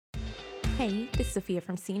Hey, this is Sophia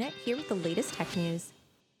from CNET here with the latest tech news.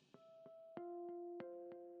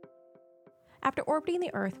 After orbiting the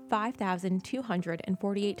Earth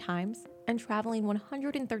 5,248 times and traveling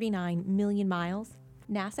 139 million miles,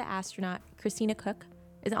 NASA astronaut Christina Koch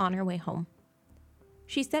is on her way home.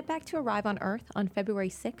 She's set back to arrive on Earth on February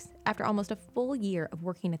 6th after almost a full year of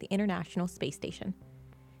working at the International Space Station.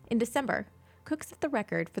 In December, Koch set the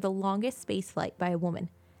record for the longest spaceflight by a woman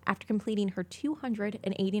after completing her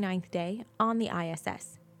 289th day on the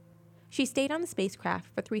ISS. She stayed on the spacecraft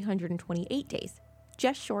for 328 days,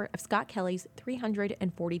 just short of Scott Kelly's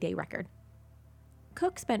 340-day record.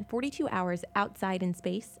 Koch spent 42 hours outside in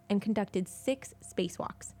space and conducted 6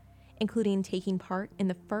 spacewalks, including taking part in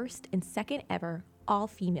the first and second ever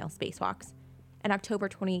all-female spacewalks in October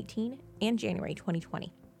 2018 and January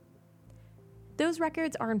 2020. Those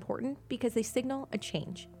records are important because they signal a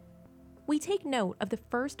change. We take note of the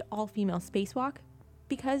first all-female spacewalk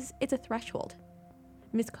because it's a threshold.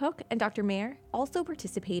 Ms. Koch and Dr. Mayer also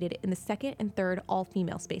participated in the second and third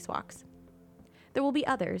all-female spacewalks. There will be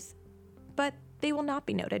others, but they will not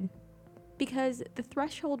be noted because the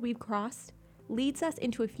threshold we've crossed leads us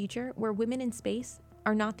into a future where women in space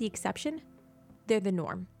are not the exception, they're the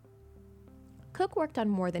norm. Koch worked on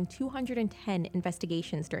more than 210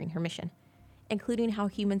 investigations during her mission, including how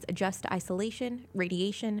humans adjust to isolation,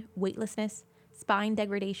 radiation, weightlessness, spine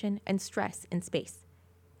degradation, and stress in space.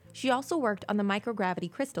 She also worked on the microgravity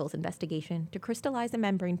crystals investigation to crystallize a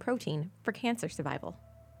membrane protein for cancer survival.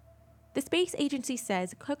 The space agency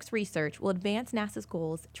says Koch's research will advance NASA's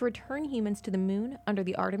goals to return humans to the moon under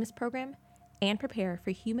the Artemis program and prepare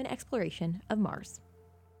for human exploration of Mars.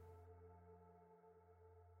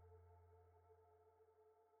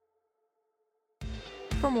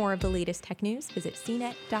 For more of the latest tech news, visit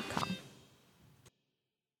cnet.com.